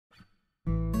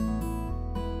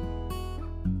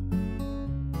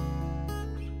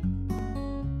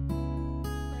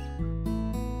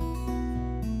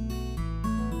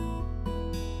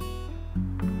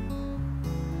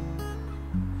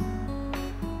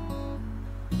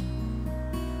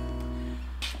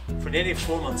For nearly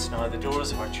 4 months now, the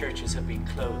doors of our churches have been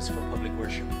closed for public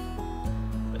worship.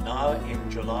 But now,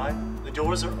 in July, the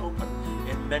doors are open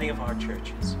in many of our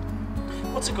churches.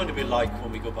 What's it going to be like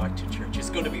when we go back to church?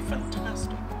 It's going to be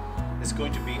fantastic. It's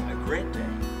going to be a great day.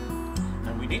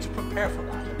 And we need to prepare for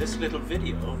that. And this little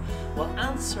video will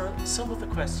answer some of the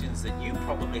questions that you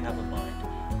probably have in mind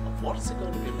of what is it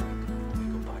going to be like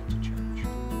when we go back to church.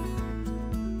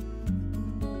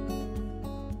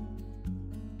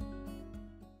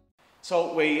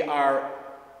 So we are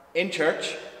in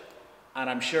church, and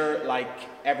I'm sure, like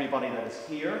everybody that is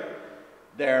here,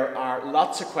 there are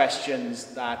lots of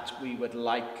questions that we would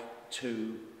like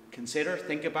to consider,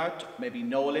 think about, maybe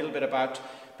know a little bit about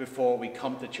before we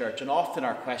come to church. And often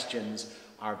our questions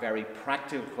are very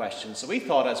practical questions. So we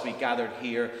thought, as we gathered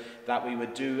here, that we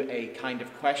would do a kind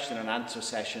of question and answer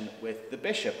session with the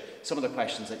bishop. Some of the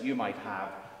questions that you might have,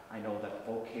 I know that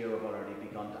folk here have already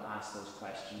begun to ask those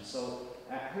questions. So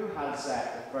who has the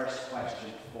first question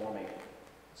for me?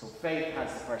 So Faith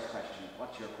has the first question.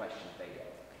 What's your question, Faith?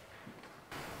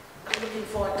 I'm looking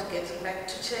forward to getting back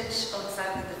to church on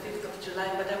Sunday the 5th of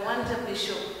July, but I wonder,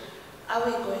 Bishop, are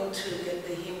we going to get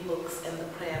the hymn books and the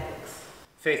prayer books?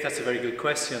 Faith, that's a very good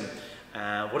question.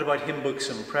 What about hymn books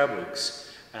and prayer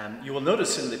books? You will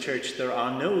notice in the church there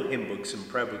are no hymn books and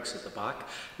prayer books at the back.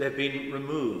 They've been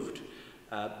removed.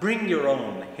 Bring your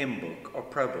own hymn book or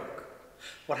prayer book.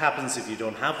 What happens if you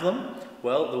don't have them?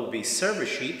 Well, there will be service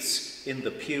sheets in the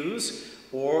pews,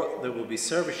 or there will be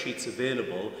service sheets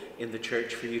available in the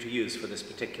church for you to use for this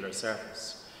particular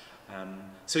service.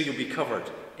 So you'll be covered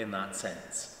in that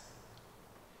sense.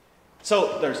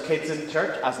 So there's kids in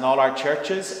church, as in all our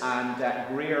churches, and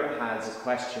Greer has a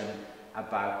question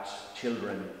about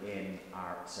children in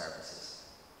our services.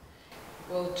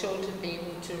 Will children be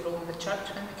able to roam the church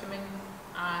when they come in?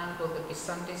 And will there be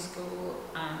Sunday school?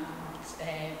 And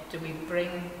do we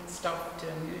bring stuff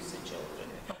to amuse the children?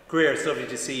 Greer, it's lovely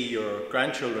to see your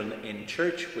grandchildren in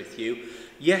church with you.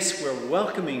 Yes, we're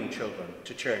welcoming children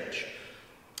to church.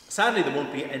 Sadly, there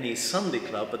won't be any Sunday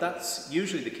club, but that's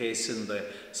usually the case in the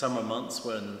summer months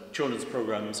when children's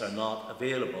programs are not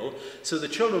available. So the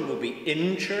children will be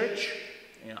in church.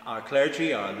 Our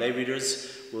clergy, our lay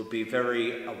readers will be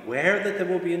very aware that they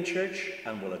will be in church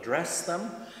and will address them.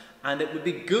 And it would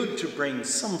be good to bring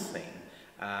something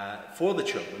for the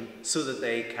children so that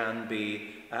they can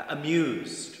be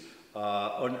amused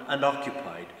and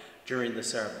occupied during the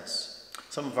service.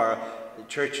 Some of our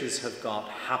churches have got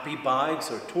happy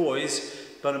bags or toys,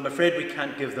 but I'm afraid we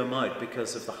can't give them out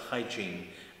because of the hygiene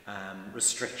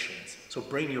restrictions. So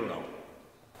bring your own.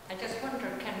 I just wonder,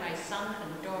 can my son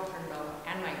and daughter-in-law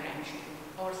and my grandchildren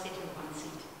all sit in one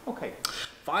seat? Okay.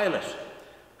 Violet,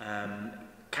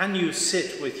 can you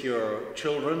sit with your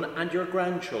children and your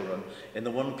grandchildren in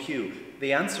the one pew?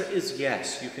 The answer is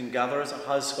yes. You can gather as a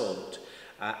household,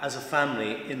 as a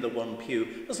family in the one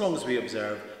pew, as long as we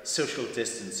observe social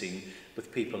distancing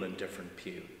with people in different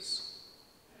pews.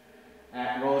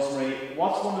 Rosemary,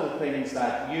 what's one of the things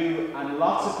that you and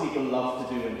lots of people love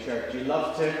to do in church? You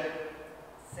love to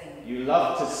Sing. You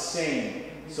love to sing.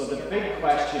 So the big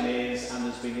question is, and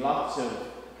there's been lots of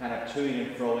kind of toing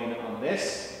and froing on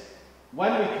this,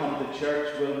 when we come to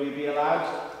church, will we be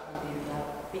allowed?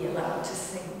 Be allowed to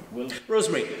sing.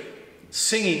 Rosemary,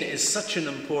 singing is such an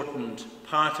important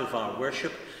part of our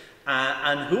worship,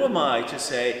 and who am I to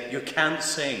say you can't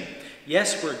sing?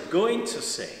 Yes, we're going to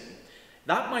sing.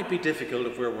 That might be difficult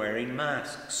if we're wearing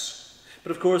masks.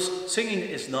 But of course, singing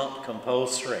is not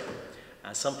compulsory.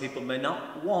 Some people may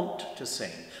not want to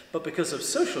sing, but because of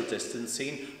social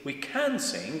distancing, we can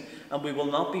sing, and we will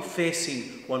not be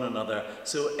facing one another.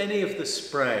 So any of the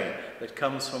spray that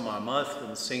comes from our mouth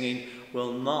when singing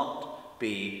will not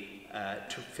be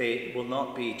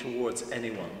towards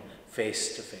anyone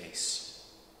face to face.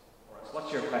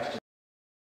 What's your question?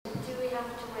 Do we have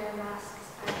to wear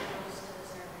masks as opposed to the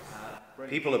service?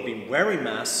 People have been wearing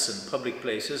masks in public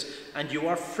places, and you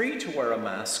are free to wear a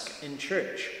mask in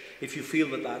church if you feel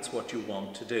that that's what you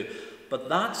want to do. But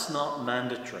that's not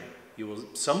mandatory.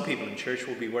 Some people in church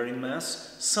will be wearing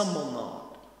masks, some will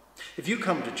not. If you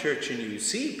come to church and you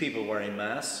see people wearing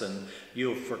masks and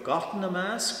you've forgotten a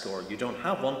mask or you don't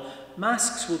have one,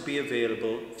 masks will be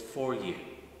available for you.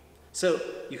 So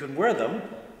you can wear them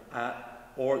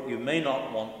or you may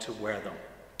not want to wear them.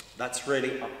 That's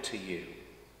really up to you.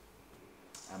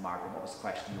 Margaret, what was the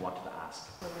question you wanted to ask?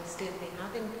 Will we still be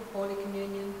having Holy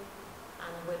Communion,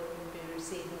 and will we be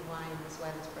receiving wine as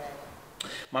well as bread?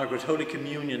 Margaret, Holy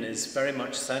Communion is very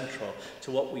much central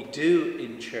to what we do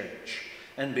in church.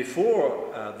 And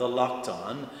before the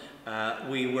lockdown,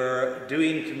 we were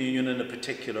doing communion in a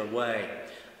particular way.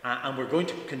 and we're going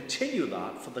to continue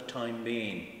that for the time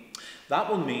being. That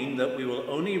will mean that we will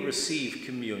only receive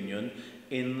communion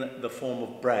in the form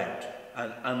of bread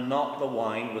and not the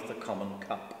wine with the common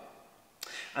cup.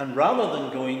 And rather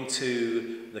than going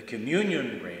to the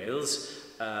communion rails,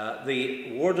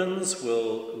 the wardens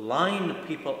will line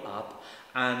people up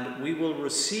and we will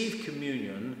receive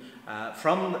communion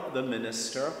from the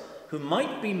minister, who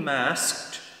might be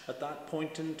masked at that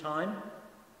point in time,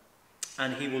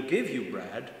 and he will give you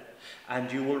bread,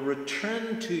 and you will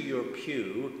return to your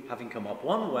pew, having come up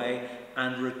one way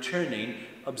and returning,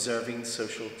 observing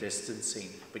social distancing.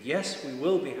 But yes, we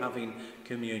will be having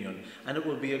communion, and it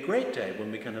will be a great day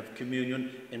when we can have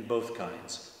communion in both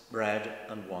kinds, bread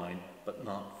and wine, but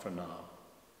not for now.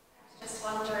 Just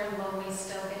wondering, will we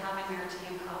still be having our tea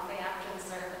and coffee after the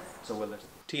service? So will it?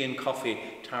 Tea and coffee,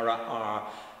 Tara, are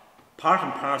part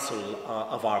and parcel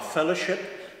of our fellowship.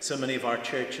 So many of our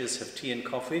churches have tea and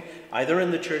coffee, either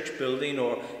in the church building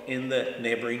or in the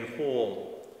neighbouring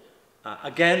hall.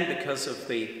 Again, because of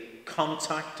the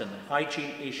contact and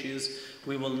hygiene issues,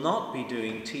 we will not be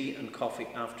doing tea and coffee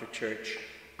after church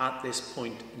at this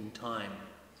point in time.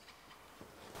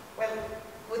 Well,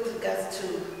 with regards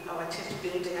to our church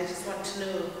building, I just want to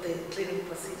know the cleaning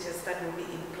procedures that will be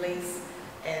in place,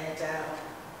 and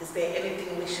is there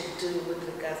anything we should do with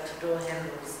regards to door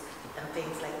handles and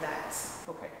things like that?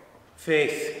 Okay.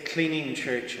 Faith, cleaning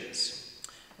churches.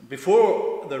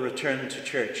 Before the return to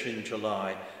church in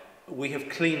July, we have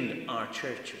cleaned our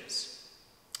churches.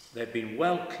 They've been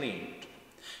well cleaned.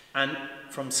 And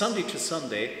from Sunday to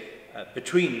Sunday,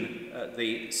 between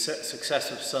the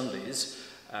successive Sundays,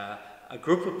 a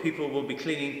group of people will be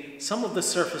cleaning some of the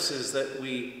surfaces that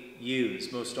we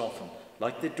use most often,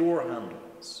 like the door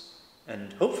handles.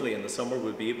 And hopefully in the summer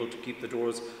we'll be able to keep the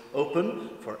doors open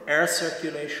for air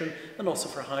circulation and also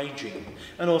for hygiene.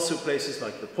 And also places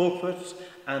like the pulpit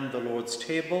and the Lord's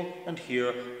table, and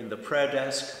here in the prayer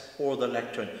desk or the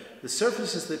lectern. The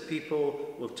surfaces that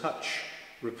people will touch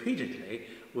repeatedly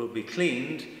will be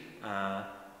cleaned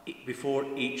before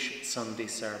each Sunday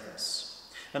service.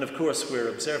 And of course we're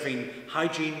observing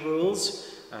hygiene rules.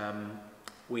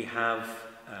 We have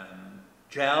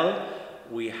gel.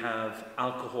 We have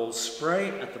alcohol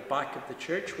spray at the back of the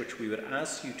church, which we would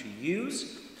ask you to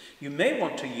use. You may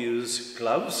want to use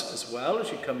gloves as well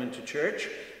as you come into church.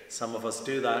 Some of us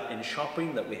do that in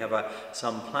shopping, that we have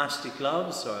some plastic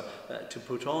gloves to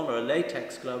put on, or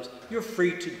latex gloves. You're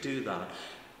free to do that.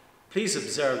 Please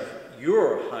observe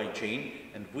your hygiene,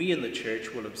 and we in the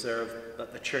church will observe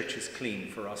that the church is clean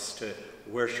for us to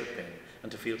worship in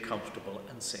and to feel comfortable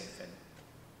and safe in.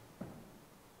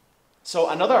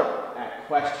 So another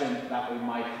question that we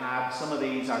might have, some of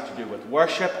these are to do with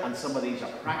worship and some of these are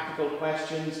practical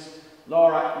questions.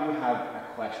 Laura, you have a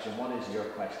question. What is your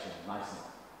question? Nice.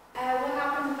 What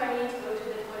happens if I need to go to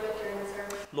the toilet during the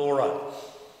service? Laura,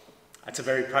 that's a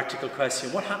very practical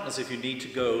question. What happens if you need to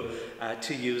go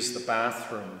to use the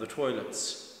bathroom, the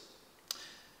toilets?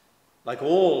 Like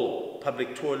all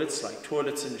public toilets, like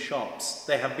toilets in shops,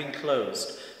 they have been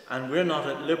closed, and we're not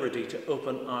at liberty to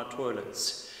open our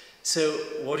toilets. So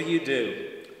what do?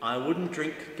 I wouldn't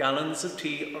drink gallons of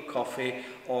tea or coffee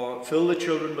or fill the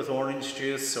children with orange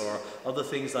juice or other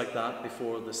things like that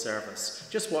before the service.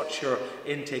 Just watch your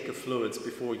intake of fluids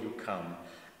before you come.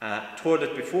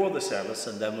 Toilet before the service,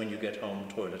 and then when you get home,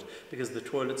 toilet, because the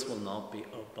toilets will not be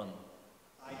open.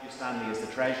 Stanley is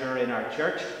the treasurer in our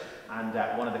church, and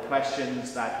one of the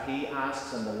questions that he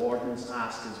asks and the wardens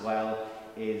ask as well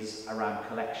is around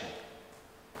collection.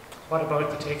 What about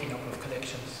the taking up of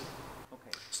collections?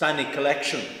 Okay. Stanley,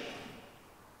 collection.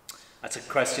 That's a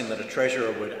question that a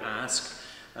treasurer would ask.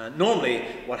 Normally,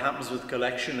 what happens with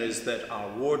collection is that our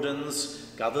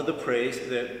wardens gather the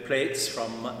plates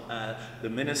from the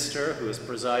minister who is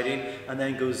presiding, and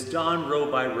then goes down row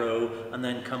by row, and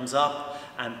then comes up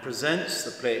and presents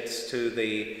the plates to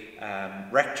the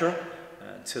rector,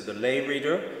 to the lay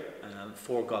reader,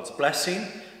 for God's blessing.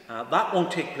 That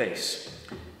won't take place,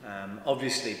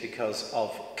 obviously because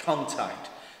of contact.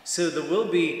 So there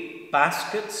will be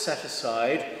baskets set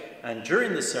aside, and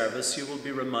during the service you will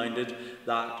be reminded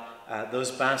that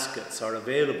those baskets are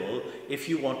available if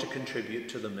you want to contribute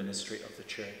to the ministry of the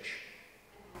church.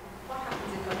 What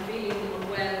happens if I'm feeling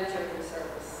unwell during the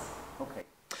service? Okay.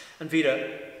 And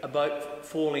Vida, about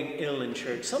falling ill in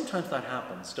church, sometimes that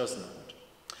happens, doesn't it?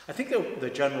 I think the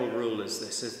general rule is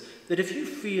this, is that if you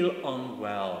feel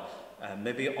unwell,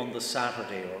 maybe on the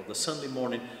Saturday or the Sunday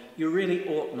morning, you really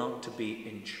ought not to be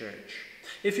in church.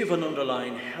 If you have an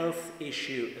underlying health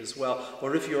issue as well,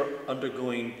 or if you're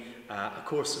undergoing a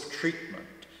course of treatment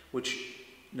which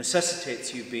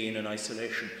necessitates you being in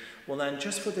isolation, well then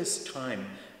just for this time,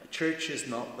 church is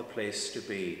not the place to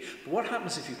be. But what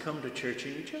happens if you come to church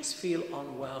and you just feel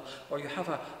unwell, or you have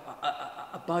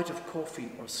a bout of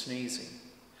coughing or sneezing?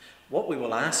 What we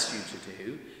will ask you to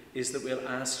do is that we'll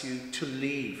ask you to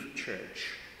leave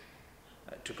church,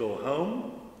 to go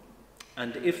home,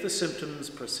 and if the symptoms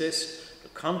persist, to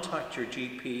contact your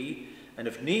GP, and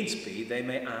if needs be, they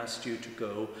may ask you to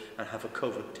go and have a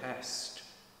COVID test.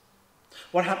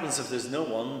 What happens if there's no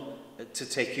one to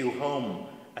take you home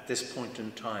at this point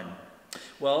in time?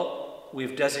 Well,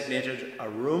 we've designated a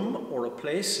room or a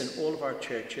place in all of our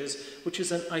churches, which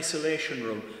is an isolation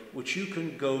room, which you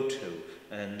can go to,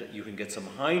 and you can get some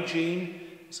hygiene,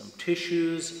 some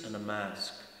tissues and a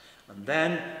mask. And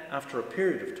then, after a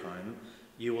period of time,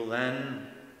 you will then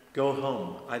go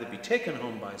home, either be taken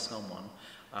home by someone,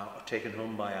 or taken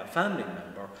home by a family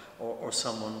member, or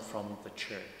someone from the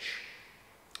church.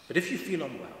 But if you feel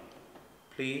unwell,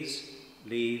 please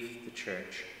leave the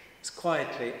church as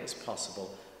quietly as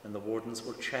possible, and the wardens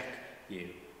will check you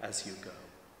as you go.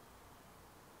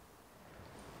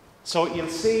 So you'll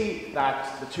see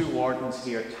that the two wardens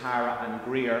here, Tara and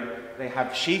Greer, they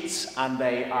have sheets and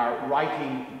they are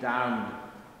writing down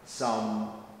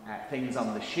some things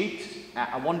on the sheet.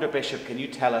 I wonder, Bishop, can you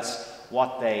tell us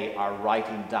what they are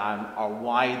writing down, or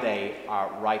why they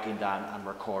are writing down and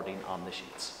recording on the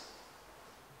sheets?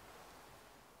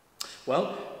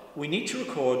 Well, we need to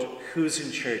record who's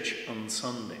in church on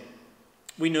Sunday.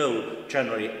 We know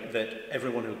generally that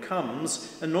everyone who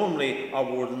comes, and normally our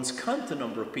wardens count the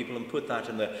number of people and put that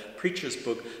in the preacher's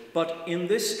book, but in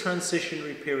this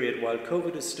transitionary period, while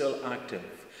COVID is still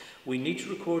active, we need to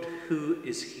record who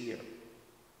is here.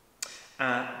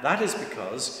 That is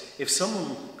because if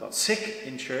someone got sick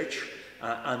in church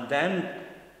and then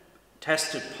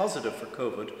tested positive for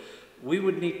COVID, we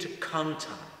would need to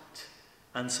contact.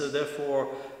 And so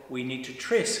therefore, we need to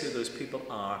trace who those people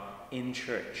are in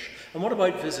church. And what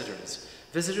about visitors?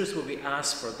 Visitors will be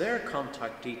asked for their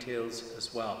contact details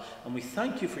as well. And we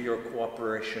thank you for your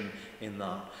cooperation in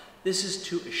that. This is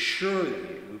to assure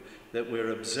you that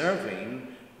we're observing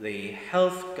the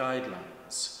health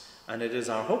guidelines. And it is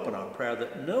our hope and our prayer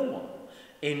that no one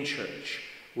in church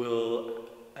will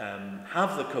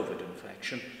have the COVID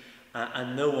infection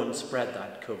and no one spread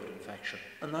that COVID infection.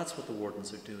 And that's what the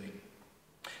wardens are doing.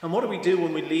 And what do we do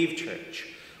when we leave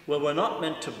church? Well, we're not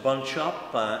meant to bunch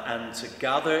up and to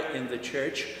gather in the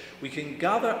church. We can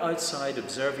gather outside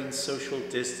observing social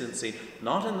distancing,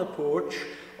 not in the porch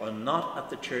or not at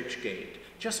the church gate.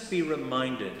 Just be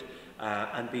reminded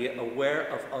and be aware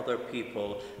of other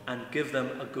people and give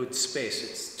them a good space.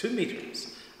 It's 2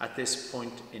 meters at this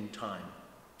point in time.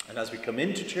 And as we come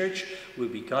into church, we'll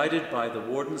be guided by the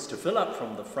wardens to fill up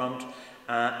from the front.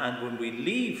 And when we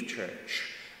leave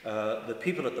church, the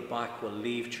people at the back will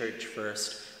leave church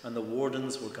first, and the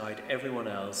wardens will guide everyone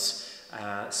else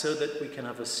so that we can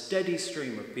have a steady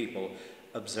stream of people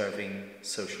observing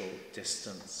social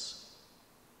distance.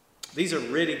 These are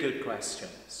really good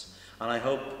questions, and I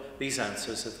hope these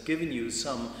answers have given you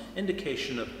some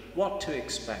indication of what to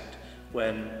expect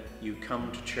when you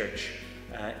come to church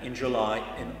in July,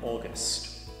 in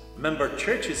August. Remember,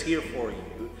 church is here for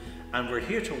you, and we're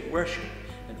here to worship,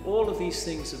 and all of these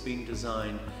things have been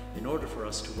designed in order for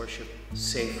us to worship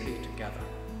safely together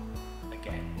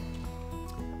again.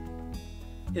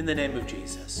 In the name of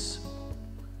Jesus,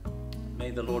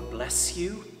 may the Lord bless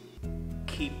you,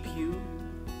 keep you,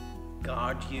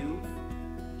 guard you,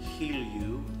 heal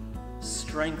you,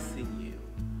 strengthen you,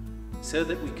 so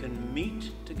that we can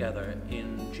meet together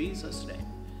in Jesus' name,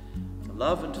 to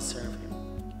love and to serve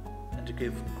him, and to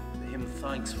give him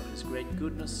thanks for his great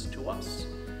goodness to us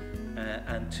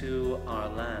and to our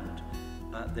land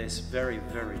at this very,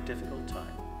 very difficult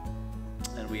time.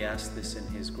 And we ask this in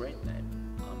his great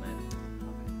name.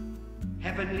 Amen.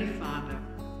 Heavenly Father,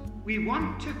 we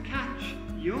want to catch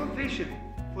your vision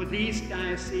for these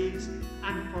dioceses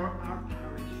and for our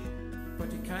parish. But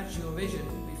to catch your vision,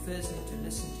 we first need to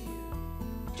listen to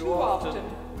you. Too often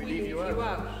we leave you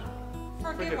out.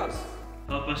 Forgive us.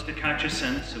 Help us to catch a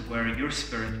sense of where your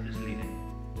Spirit is leading.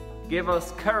 Give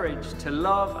us courage to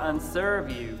love and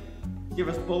serve you. Give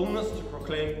us boldness to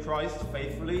proclaim Christ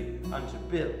faithfully and to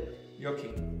build your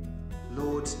kingdom.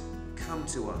 Lord, come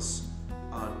to us.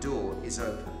 Our door is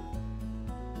open.